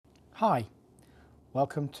Hi,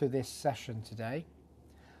 welcome to this session today.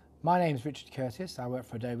 My name is Richard Curtis. I work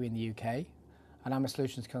for Adobe in the UK and I'm a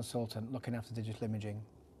solutions consultant looking after digital imaging.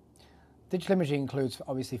 Digital imaging includes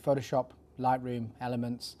obviously Photoshop, Lightroom,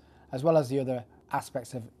 Elements, as well as the other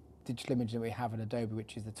aspects of digital imaging that we have at Adobe,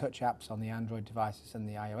 which is the touch apps on the Android devices and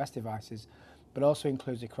the iOS devices, but also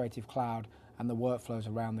includes the Creative Cloud and the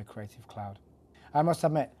workflows around the Creative Cloud. I must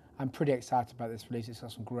admit, I'm pretty excited about this release. It's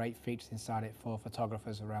got some great features inside it for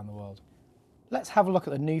photographers around the world. Let's have a look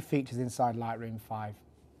at the new features inside Lightroom 5.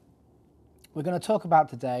 We're going to talk about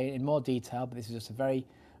today in more detail, but this is just a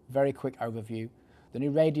very quick overview. The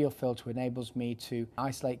new Radial filter enables me to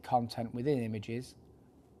isolate content within images.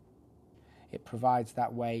 It provides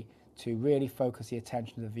that way to really focus the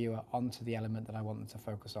attention of the viewer onto the element that I want them to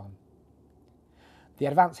focus on. The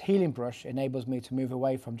advanced healing brush enables me to move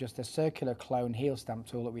away from just a circular clone heel stamp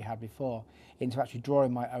tool that we had before into actually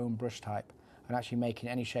drawing my own brush type and actually making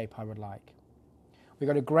any shape I would like. We've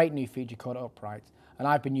got a great new feature called Upright, and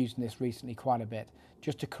I've been using this recently quite a bit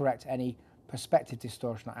just to correct any perspective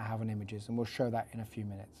distortion that I have on images, and we'll show that in a few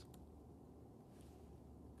minutes.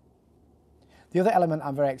 The other element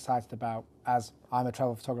I'm very excited about, as I'm a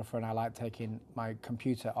travel photographer and I like taking my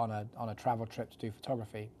computer on a travel trip to do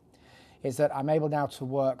photography, is that I'm able now to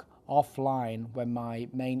work offline when my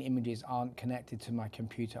main images aren't connected to my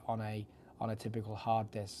computer on a typical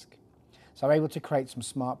hard disk. So I'm able to create some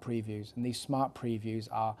smart previews, and these smart previews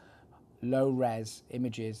are low-res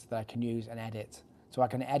images that I can use and edit. So I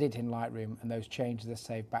can edit in Lightroom, and those changes are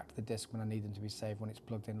saved back to the disk when I need them to be saved when it's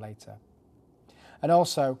plugged in later. And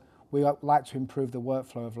also, we like to improve the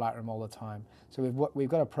workflow of Lightroom all the time. So we've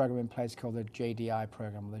got a program in place called the JDI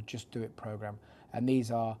program, or the Just Do It program, and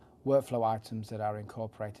these are workflow items that are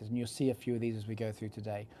incorporated, and you'll see a few of these as we go through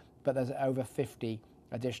today, but there's over 50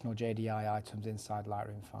 additional JDI items inside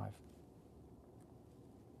Lightroom 5.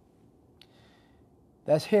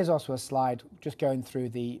 Here's also a slide just going through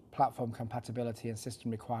the platform compatibility and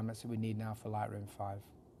system requirements that we need now for Lightroom 5.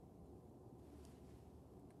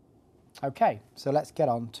 Okay, so let's get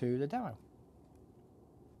on to the demo.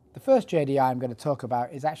 The first JDI I'm going to talk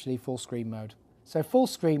about is actually full screen mode. So full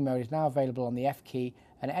screen mode is now available on the F key,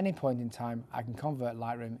 and at any point in time I can convert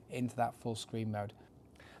Lightroom into that full screen mode.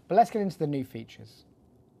 But let's get into the new features.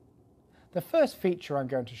 The first feature I'm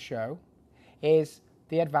going to show is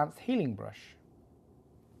the advanced healing brush.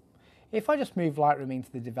 If I just move Lightroom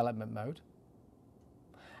into the development mode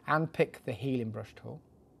and pick the healing brush tool,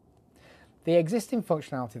 the existing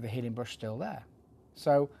functionality of the healing brush is still there.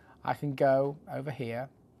 So I can go over here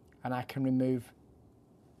and I can remove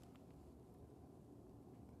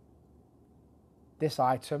this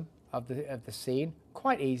item of the scene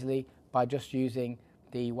quite easily by just using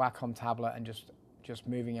the Wacom tablet and just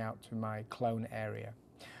moving out to my clone area.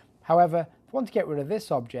 However, if I want to get rid of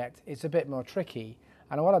this object, it's a bit more tricky,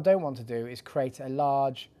 and what I don't want to do is create a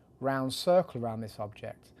large round circle around this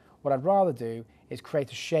object. What I'd rather do is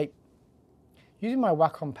create a shape using my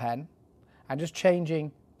Wacom pen and just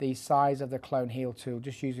changing the size of the clone heel tool,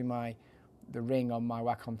 just using the ring on my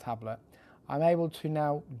Wacom tablet. I'm able to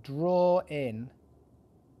now draw in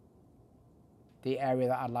the area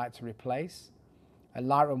that I'd like to replace, and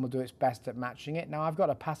Lightroom will do its best at matching it. Now I've got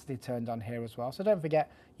opacity turned on here as well, so don't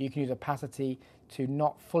forget you can use opacity to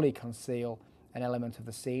not fully conceal an element of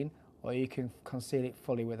the scene, or you can conceal it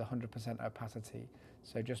fully with 100% opacity.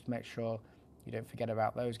 So just make sure you don't forget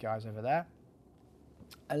about those guys over there.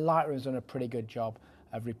 And Lightroom's done a pretty good job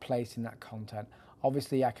of replacing that content.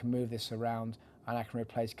 Obviously I can move this around and I can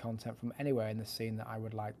replace content from anywhere in the scene that I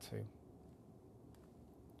would like to.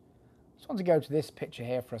 I just want to go to this picture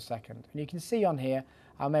here for a second, and you can see on here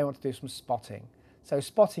I may want to do some spotting. So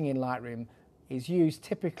spotting in Lightroom is used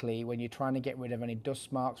typically when you're trying to get rid of any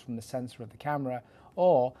dust marks from the sensor of the camera,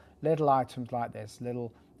 or little items like this,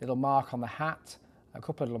 little mark on the hat, a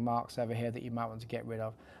couple of little marks over here that you might want to get rid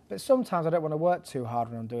of. But sometimes I don't want to work too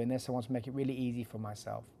hard when I'm doing this. I want to make it really easy for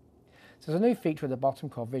myself. So there's a new feature at the bottom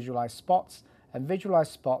called Visualized Spots, and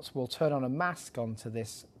Visualized Spots will turn on a mask onto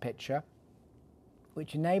this picture,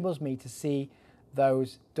 which enables me to see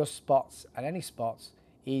those dust spots and any spots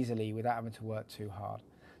easily without having to work too hard.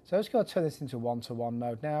 So I'm just going to turn this into one-to-one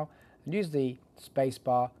mode now and use the space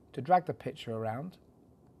bar to drag the picture around.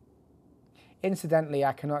 Incidentally,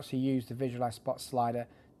 I can actually use the Visualize Spot slider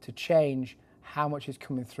to change how much is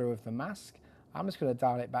coming through of the mask. I'm just going to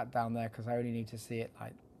dial it back down there because I only need to see it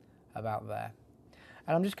like about there.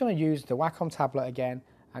 And I'm just going to use the Wacom tablet again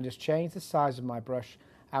and just change the size of my brush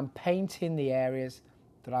and paint in the areas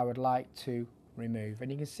that I would like to remove. And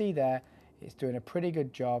you can see there it's doing a pretty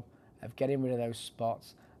good job of getting rid of those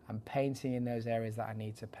spots and painting in those areas that I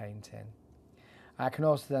need to paint in. I can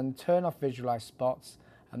also then turn off Visualized Spots,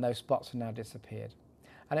 and those spots are now disappeared.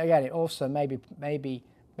 And again, it also may be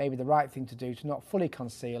the right thing to do to not fully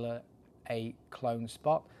conceal a clone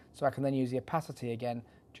spot, so I can then use the opacity again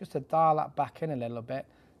just to dial that back in a little bit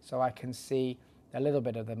so I can see a little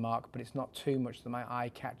bit of the mark, but it's not too much that my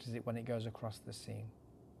eye catches it when it goes across the scene.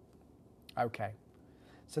 Okay,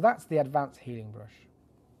 so that's the advanced healing brush.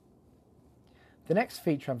 The next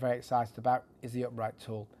feature I'm very excited about is the upright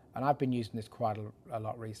tool, and I've been using this quite a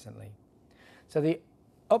lot recently. So the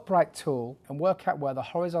upright tool can work out where the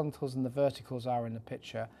horizontals and the verticals are in the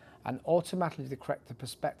picture and automatically correct the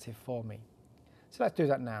perspective for me. So let's do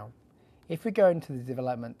that now. If we go into the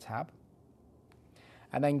Development tab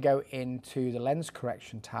and then go into the Lens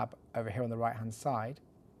Correction tab over here on the right hand side,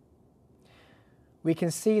 we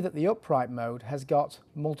can see that the upright mode has got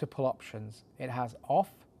multiple options. It has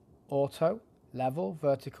off, auto, level,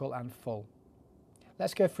 vertical and full.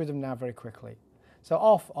 Let's go through them now very quickly. So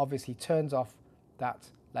off obviously turns off that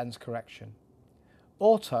lens correction.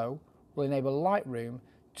 Auto will enable Lightroom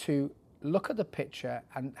to look at the picture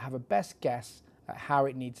and have a best guess at how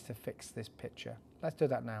it needs to fix this picture. Let's do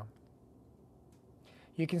that now.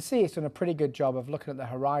 You can see it's done a pretty good job of looking at the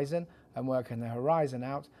horizon and working the horizon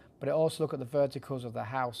out, but it also looks at the verticals of the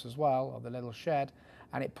house as well, or the little shed,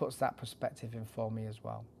 and it puts that perspective in for me as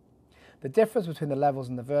well. The difference between the levels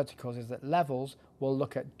and the verticals is that levels will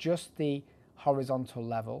look at just the horizontal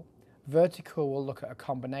level, vertical will look at a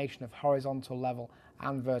combination of horizontal level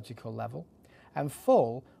and vertical level, and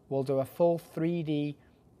full will do a full 3D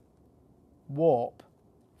warp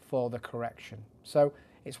for the correction. So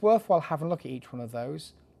it's worthwhile having a look at each one of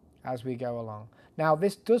those as we go along. Now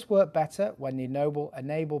this does work better when the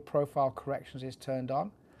enable profile corrections is turned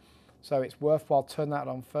on, so it's worthwhile turning that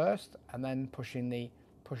on first and then pushing the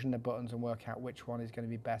buttons and work out which one is going to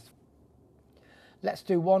be best. Let's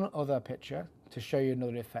do one other picture to show you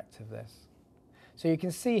another effect of this. So you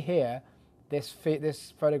can see here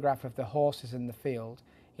this photograph of the horses in the field.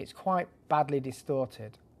 It's quite badly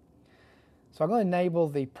distorted. So I'm going to enable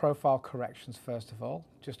the profile corrections first of all,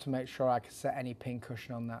 just to make sure I can set any pin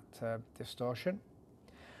cushion on that distortion.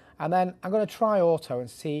 And then I'm going to try auto and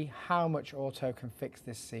see how much auto can fix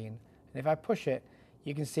this scene. And if I push it,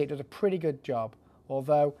 you can see it does a pretty good job,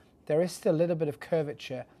 although there is still a little bit of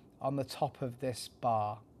curvature on the top of this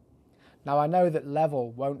bar. Now I know that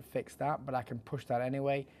level won't fix that, but I can push that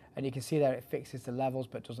anyway, and you can see there it fixes the levels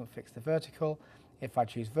but doesn't fix the vertical. If I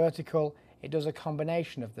choose vertical, it does a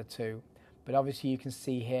combination of the two, but obviously you can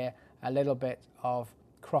see here a little bit of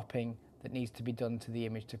cropping that needs to be done to the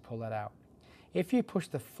image to pull that out. If you push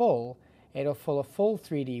the full, it'll pull a full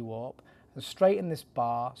 3D warp and straighten this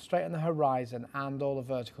bar, straighten the horizon and all the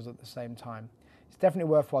verticals at the same time. It's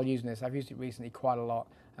definitely worthwhile using this. I've used it recently quite a lot.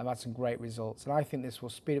 I've had some great results, and I think this will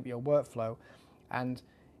speed up your workflow, and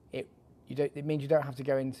it means you don't have to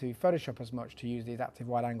go into Photoshop as much to use the adaptive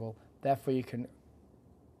wide angle. Therefore you can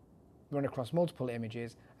run across multiple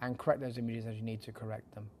images and correct those images as you need to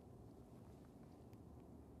correct them.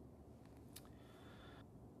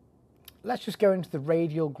 Let's just go into the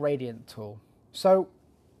Radial Gradient tool. So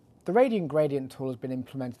the Radial Gradient tool has been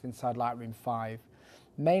implemented inside Lightroom 5,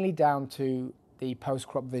 mainly down to the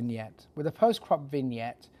post-crop vignette. With a post-crop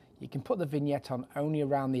vignette, you can put the vignette on only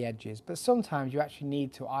around the edges, but sometimes you actually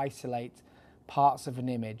need to isolate parts of an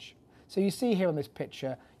image. So you see here on this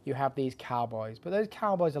picture, you have these cowboys, but those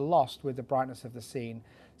cowboys are lost with the brightness of the scene.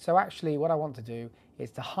 So actually what I want to do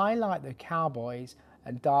is to highlight the cowboys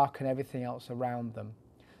and darken everything else around them.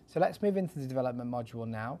 So let's move into the development module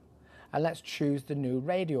now, and let's choose the new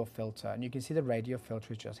radial filter, and you can see the radial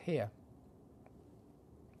filter is just here.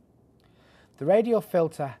 The radial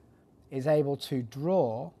filter is able to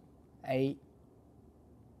draw a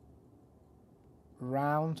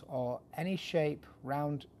round or any shape,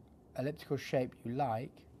 round elliptical shape you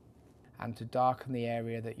like, and to darken the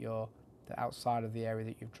area that the outside of the area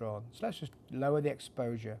that you've drawn. So let's just lower the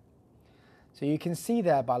exposure. So you can see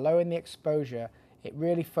there by lowering the exposure, it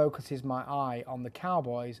really focuses my eye on the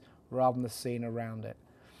cowboys rather than the scene around it.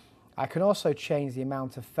 I can also change the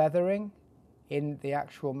amount of feathering in the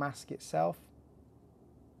actual mask itself.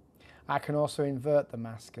 I can also invert the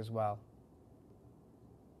mask as well.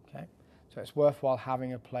 Okay, so it's worthwhile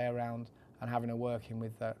having a play around and having a working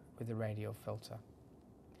with the radial filter.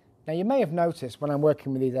 Now you may have noticed when I'm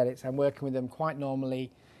working with these edits, I'm working with them quite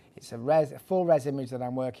normally. It's a full res image that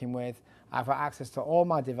I'm working with. I've got access to all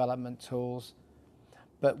my development tools.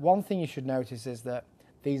 But one thing you should notice is that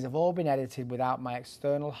these have all been edited without my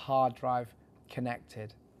external hard drive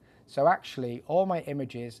connected. So actually all my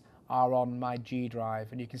images are on my G drive,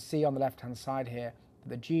 and you can see on the left hand side here that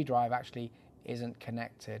the G drive actually isn't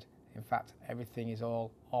connected. In fact, everything is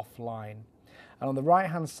all offline. And on the right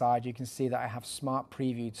hand side you can see that I have Smart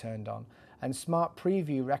Preview turned on, and Smart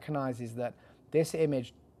Preview recognizes that this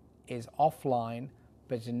image is offline,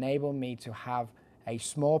 but it's enabled me to have a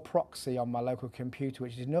small proxy on my local computer,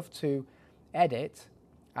 which is enough to edit,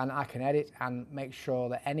 and I can edit and make sure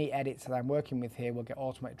that any edits that I'm working with here will get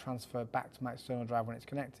automatically transferred back to my external drive when it's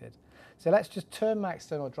connected. So let's just turn my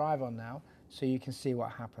external drive on now so you can see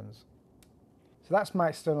what happens. So that's my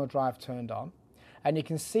external drive turned on, and you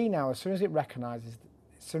can see now as soon as it recognizes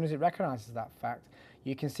that fact,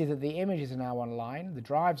 you can see that the images are now online, the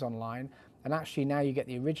drive's online, and actually now you get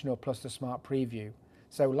the original plus the Smart Preview.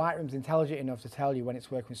 So Lightroom's intelligent enough to tell you when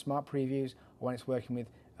it's working with Smart Previews or when it's working with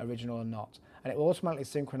original or not. And it will automatically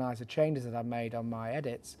synchronize the changes that I've made on my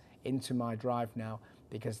edits into my drive now,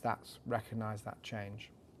 because that's recognized that change.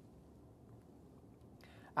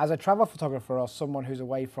 As a travel photographer or someone who's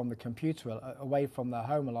away from the computer, away from their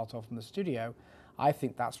home a lot or from the studio, I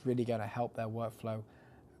think that's really going to help their workflow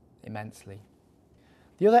immensely.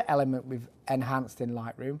 The other element we've enhanced in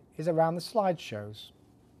Lightroom is around the slideshows.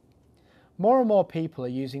 More and more people are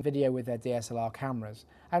using video with their DSLR cameras,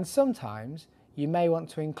 and sometimes you may want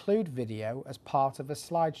to include video as part of a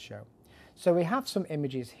slideshow. So we have some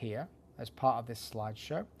images here as part of this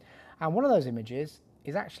slideshow, and one of those images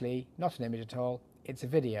is actually not an image at all, it's a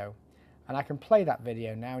video. And I can play that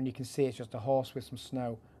video now, and you can see it's just a horse with some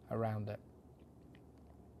snow around it.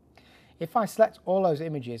 If I select all those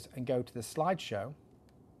images and go to the slideshow,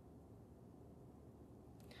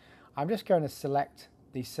 I'm just going to select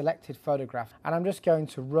the selected photograph, and I'm just going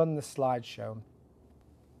to run the slideshow.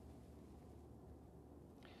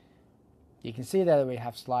 You can see there that we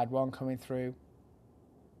have slide 1 coming through,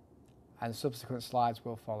 and subsequent slides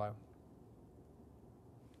will follow.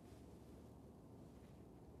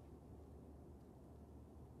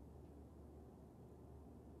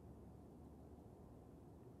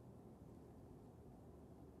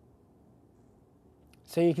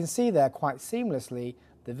 So you can see there quite seamlessly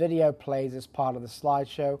the video plays as part of the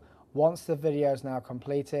slideshow. Once the video is now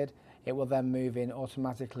completed, it will then move in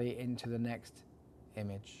automatically into the next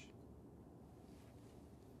image.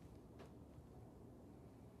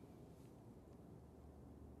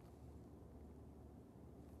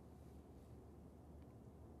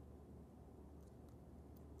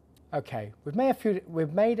 Okay,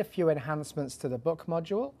 we've made a few enhancements to the book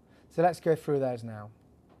module, so let's go through those now.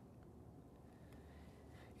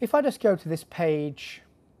 If I just go to this page,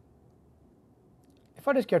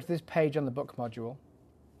 on the book module,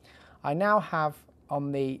 I now have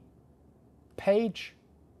on the page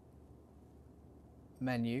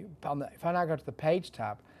menu, if I now go to the page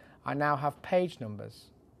tab, I now have page numbers.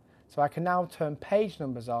 So I can now turn page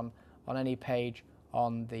numbers on any page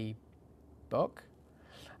on the book,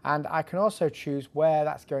 and I can also choose where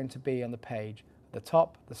that's going to be on the page, the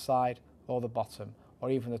top, the side, or the bottom, or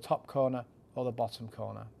even the top corner or the bottom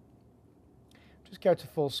corner. Just go to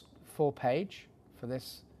full page for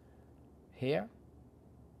this here,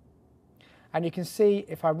 and you can see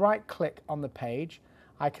if I right click on the page,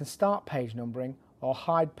 I can start page numbering or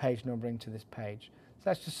hide page numbering to this page. So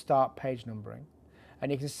let's just start page numbering,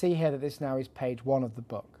 and you can see here that this now is page 1 of the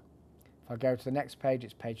book. If I go to the next page,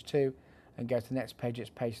 it's page 2, and go to the next page, it's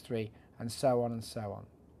page 3, and so on and so on.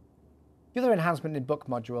 The other enhancement in the book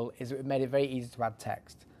module is that we've made it very easy to add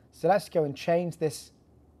text. So let's go and change this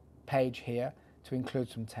page here to include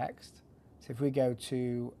some text. So if we go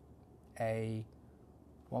to a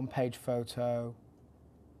one-page photo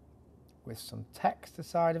with some text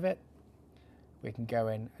aside of it, we can go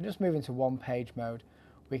in and just move into one-page mode.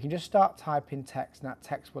 We can just start typing text, and that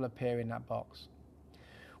text will appear in that box.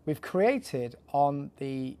 We've created on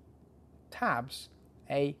the tabs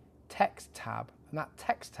a text tab, and that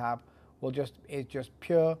text tab is just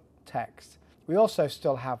pure text. We also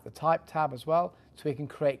still have the type tab as well, so we can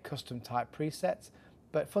create custom type presets,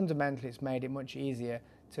 but fundamentally it's made it much easier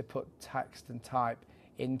to put text and type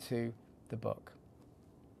into the book.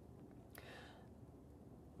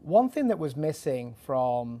 One thing that was missing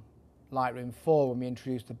from Lightroom 4 when we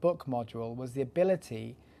introduced the book module was the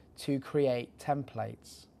ability to create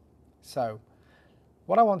templates. So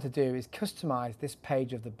what I want to do is customize this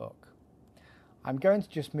page of the book. I'm going to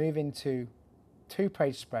just move into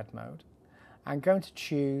 2-page spread mode. I'm going to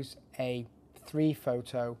choose a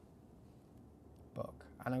 3-photo book,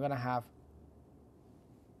 and I'm going to have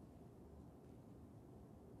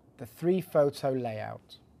the 3-photo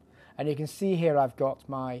layout. And you can see here I've got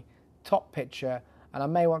my top picture, and I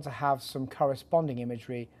may want to have some corresponding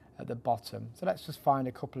imagery at the bottom. So let's just find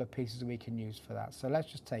a couple of pieces that we can use for that. So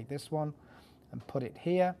let's just take this one and put it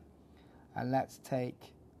here, and let's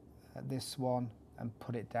take this one and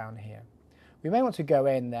put it down here. We may want to go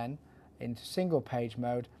in then into single page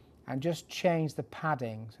mode and just change the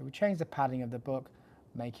padding. So we change the padding of the book,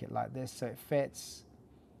 make it like this so it fits,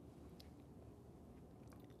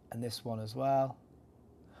 and this one as well.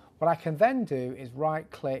 What I can then do is right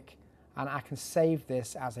click and I can save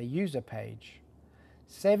this as a user page.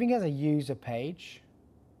 Saving as a user page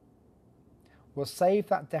will save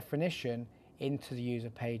that definition into the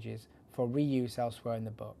user pages for reuse elsewhere in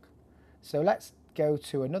the book. So let's go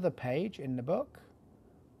to another page in the book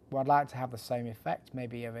where I'd like to have the same effect,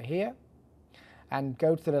 maybe over here, and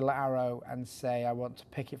go to the little arrow and say I want to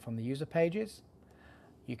pick it from the user pages.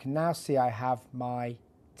 You can now see I have my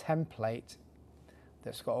template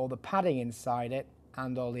that's got all the padding inside it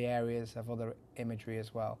and all the areas of other imagery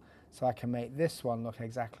as well. So I can make this one look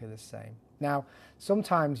exactly the same. Now,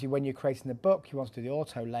 sometimes when you're creating the book, you want to do the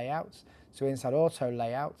auto layouts. So inside auto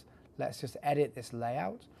layout, let's just edit this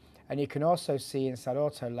layout. And you can also see inside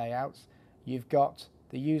auto layouts, you've got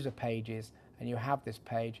the user pages and you have this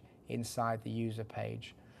page inside the user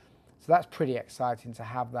page. So that's pretty exciting to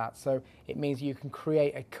have that. So it means you can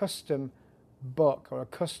create a custom book or a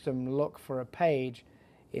custom look for a page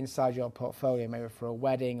inside your portfolio, maybe for a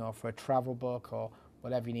wedding or for a travel book or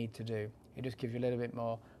whatever you need to do. It just gives you a little bit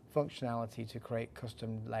more functionality to create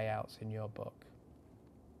custom layouts in your book.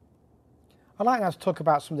 I'd like now to talk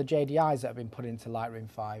about some of the JDIs that have been put into Lightroom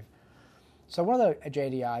 5. So one of the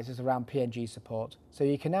JDIs is around PNG support. So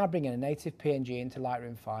you can now bring in a native PNG into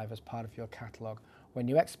Lightroom 5 as part of your catalogue. When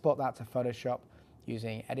you export that to Photoshop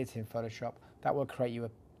using editing Photoshop, that will create you a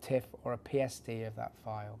TIFF or a PSD of that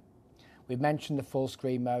file. We've mentioned the full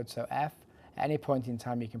screen mode, so F. At any point in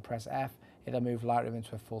time you can press F, it'll move Lightroom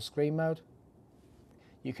into a full screen mode.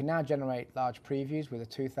 You can now generate large previews with a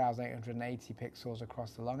 2880 pixels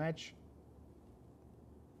across the long edge.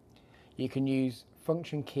 You can use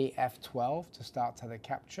function key F12 to start tether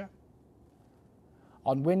capture.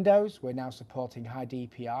 On Windows, we're now supporting high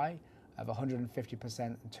DPI of 150%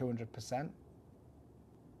 and 200%.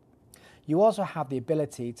 You also have the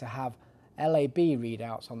ability to have LAB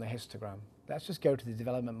readouts on the histogram. Let's just go to the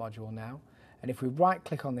development module now, and if we right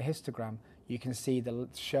click on the histogram, you can see the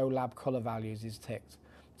show lab color values is ticked.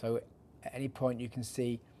 So at any point you can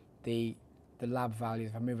see the lab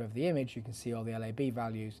values. If I move over the image, you can see all the LAB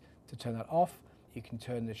values. To turn that off, you can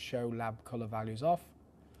turn the show lab color values off,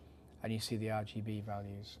 and you see the RGB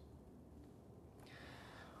values.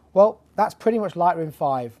 Well, that's pretty much Lightroom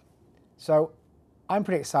 5. So I'm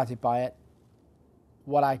pretty excited by it.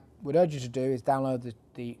 What I would urge you to do is download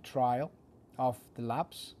the trial of the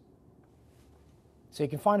labs. So you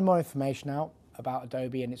can find more information out about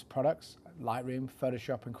Adobe and its products, Lightroom,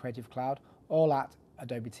 Photoshop and Creative Cloud, all at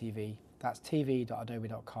Adobe TV. That's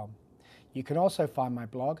tv.adobe.com. You can also find my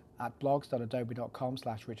blog at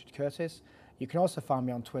blogs.adobe.com/RichardCurtis. You can also find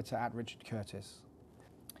me on Twitter at RichardCurtis.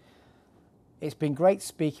 It's been great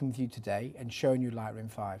speaking with you today and showing you Lightroom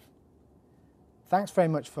 5. Thanks very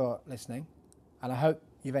much for listening, and I hope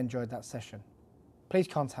you've enjoyed that session. Please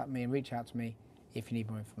contact me and reach out to me if you need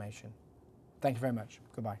more information. Thank you very much.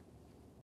 Goodbye.